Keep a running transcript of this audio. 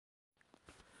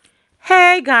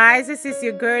Hey guys, this is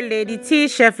your girl Lady T,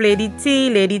 Chef Lady T,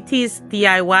 Lady T's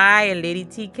DIY and Lady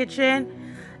T Kitchen.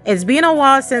 It's been a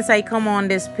while since I come on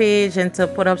this page and to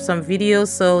put up some videos.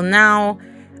 So now,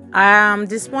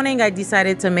 this morning I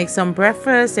decided to make some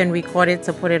breakfast and record it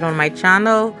to put it on my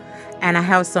channel. And I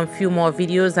have some few more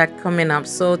videos that coming up.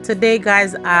 So today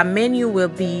guys, our menu will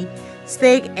be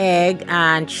steak, egg,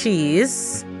 and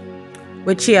cheese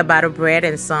with chia butter bread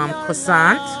and some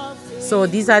croissant. So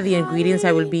these are the ingredients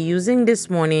I will be using this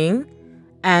morning.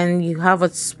 And you have a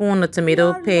spoon of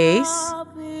tomato paste,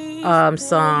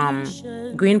 some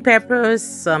green peppers,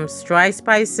 some dry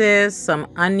spices, some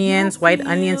onions, white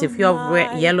onions if you have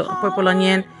red, yellow, purple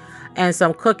onion, and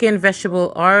some cooking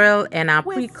vegetable oil, and our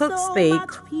pre-cooked steak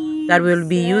that we'll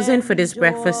be using for this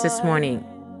breakfast this morning.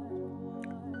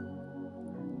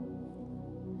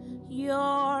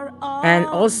 And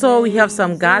also we have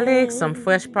some garlic, some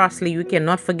fresh parsley. You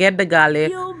cannot forget the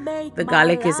garlic. The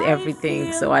garlic is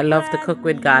everything. So I love to cook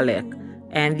with garlic.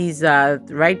 And these are,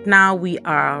 right now we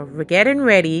are getting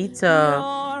ready to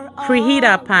preheat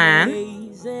our pan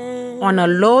on a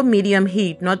low medium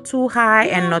heat, not too high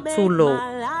and not too low.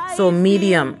 So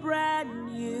medium.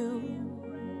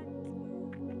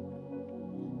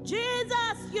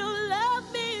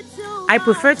 I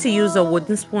prefer to use a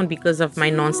wooden spoon because of my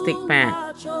non-stick pan.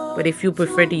 But if you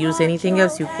prefer to use anything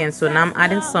else, you can. So now I'm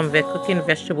adding some cooking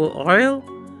vegetable oil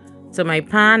to my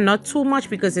pan. Not too much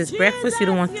because it's breakfast. You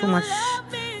don't want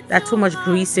too much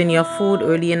grease in your food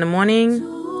early in the morning.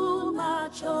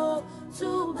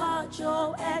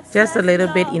 Just a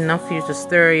little bit, enough for you to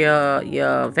stir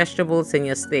your vegetables and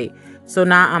your steak. So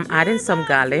now I'm adding some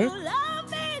garlic.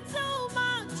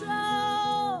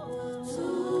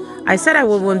 I said I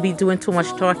wouldn't be doing too much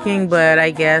talking, but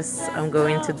I guess I'm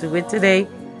going to do it today.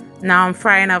 Now I'm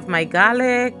frying up my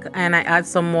garlic and I add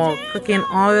some more cooking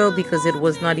oil because it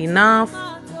was not enough.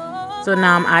 So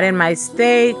now I'm adding my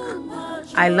steak.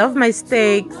 I love my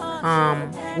steak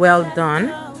well done.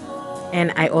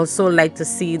 And I also like to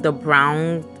see the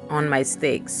brown on my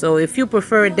steak. So if you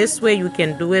prefer it this way, you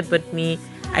can do it. But me,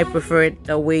 I prefer it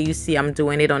the way you see I'm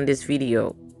doing it on this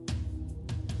video.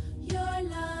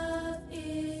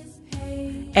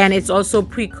 And it's also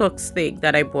pre-cooked steak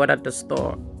that I bought at the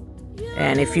store.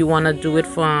 And if you want to do it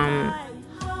from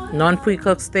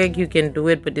non-pre-cooked steak, you can do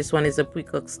it. But this one is a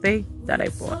pre-cooked steak that I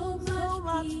bought.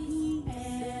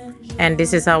 And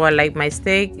this is how I like my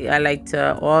steak. I like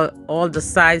to all the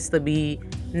sides to be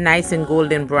nice and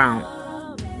golden brown.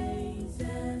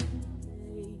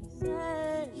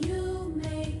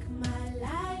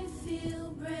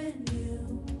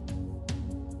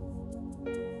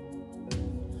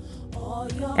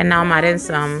 And now I'm adding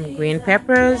some green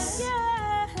peppers,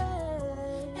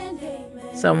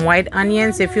 some white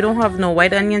onions. If you don't have no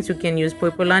white onions, you can use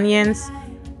purple onions.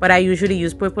 But I usually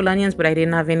use purple onions, but I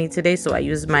didn't have any today, so I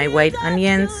used my white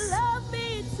onions.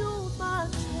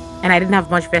 And I didn't have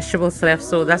much vegetables left,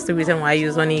 so that's the reason why I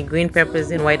use only green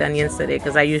peppers and white onions today,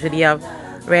 because I usually have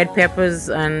red peppers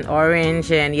and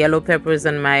orange and yellow peppers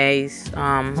in my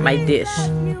my dish.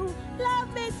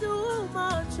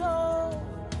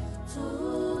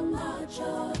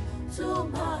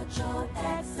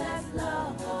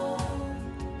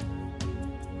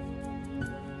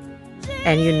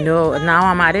 And you know, now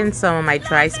I'm adding some of my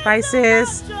dry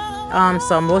spices,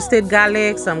 some roasted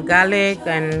garlic, some garlic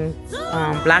and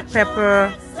black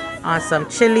pepper, some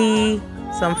chili,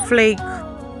 some flake.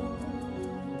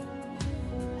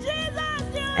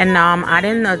 And now I'm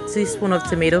adding a teaspoon of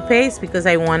tomato paste because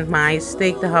I want my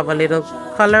steak to have a little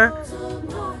color.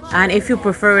 And if you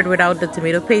prefer it without the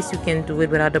tomato paste, you can do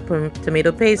it without the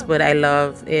tomato paste. But I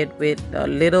love it with a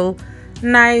little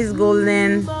nice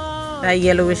golden, that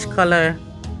yellowish color.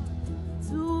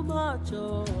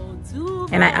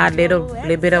 And I add a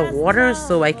little bit of water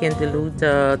so I can dilute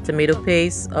the tomato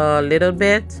paste a little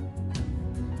bit.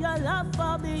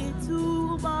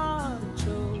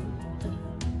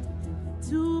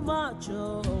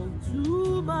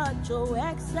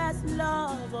 Excess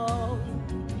love,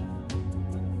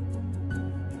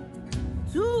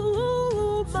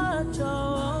 too much,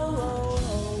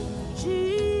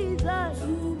 Jesus,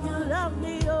 you love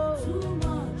me,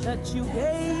 that you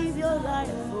gave your life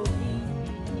for me.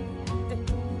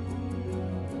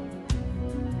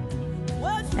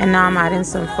 And now I'm adding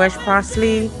some fresh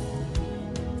parsley.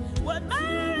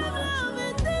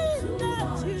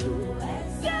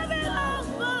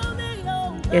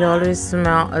 It always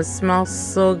smells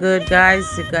so good, guys.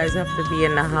 You guys have to be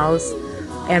in the house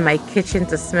and my kitchen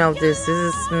to smell this.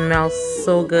 This smells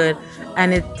so good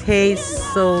and it tastes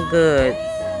so good.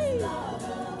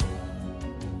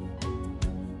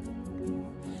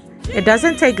 It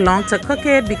doesn't take long to cook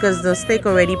it because the steak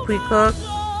already pre-cooked,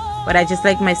 but I just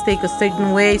like my steak a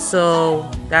certain way, so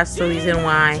that's the reason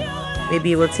why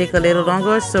maybe it will take a little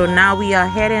longer. So now we are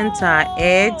heading to our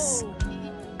eggs.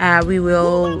 We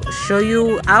will show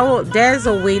you there's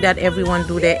a way that everyone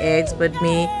do their eggs, but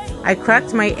me, I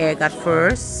cracked my egg at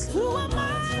first.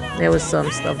 There was some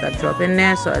stuff that dropped in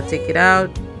there, so I'll take it out.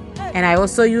 And I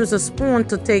also use a spoon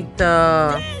to take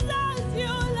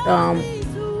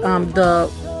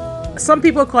some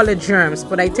people call it germs,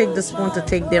 but I take the spoon to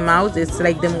take them out. It's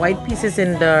like them white pieces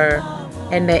in the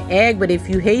egg, but if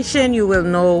you Haitian, you will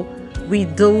know we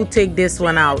do take this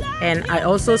one out. And I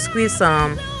also squeeze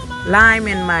some lime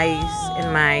in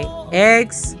my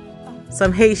eggs.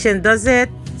 Some Haitian does it,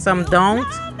 some don't.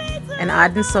 And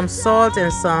adding some salt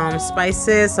and some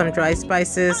spices, some dry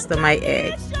spices to my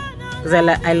egg, because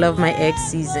I love my egg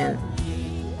seasoned.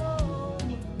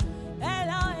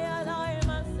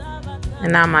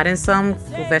 And now I'm adding some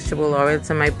vegetable oil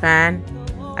to my pan.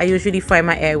 I usually fry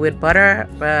my egg with butter,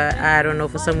 but I don't know,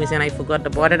 for some reason I forgot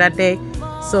the butter that day,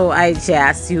 so I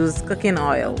just use cooking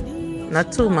oil,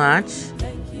 not too much.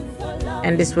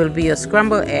 And this will be a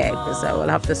scrambled egg, because I will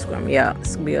have to scramble. Yeah,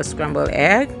 this will be a scrambled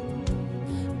egg.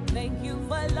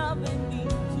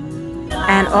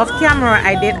 And off camera,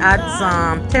 I did add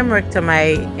some turmeric to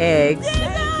my eggs,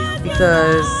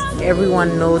 because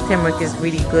everyone knows turmeric is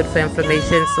really good for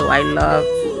inflammation. So I love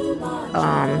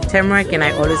turmeric, and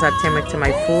I always add turmeric to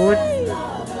my food.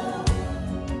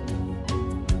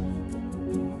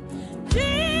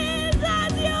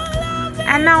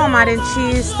 And now I'm adding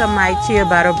cheese to my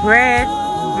ciabatta bread.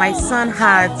 My son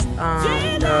had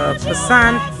the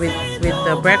croissant with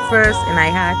the breakfast, and I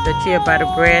had the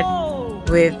ciabatta bread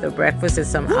with the breakfast and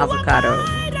some avocado.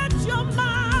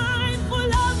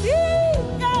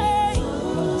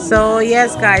 So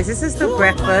yes guys, this is the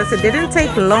breakfast. It didn't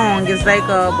take long. It's like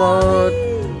about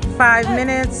 5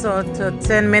 minutes or to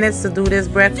 10 minutes to do this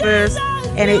breakfast,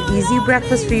 and an easy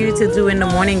breakfast for you to do in the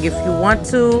morning if you want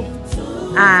to.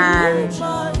 And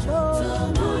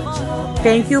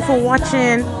thank you for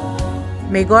watching.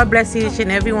 May God bless each and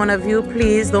every one of you.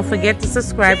 Please don't forget to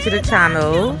subscribe to the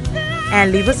channel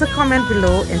and leave us a comment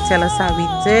below and tell us how we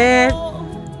did.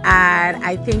 And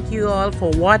I thank you all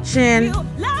for watching,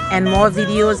 and more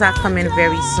videos are coming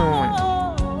very soon.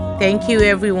 Thank you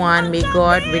everyone. May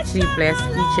God richly bless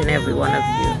each and every one of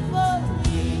you.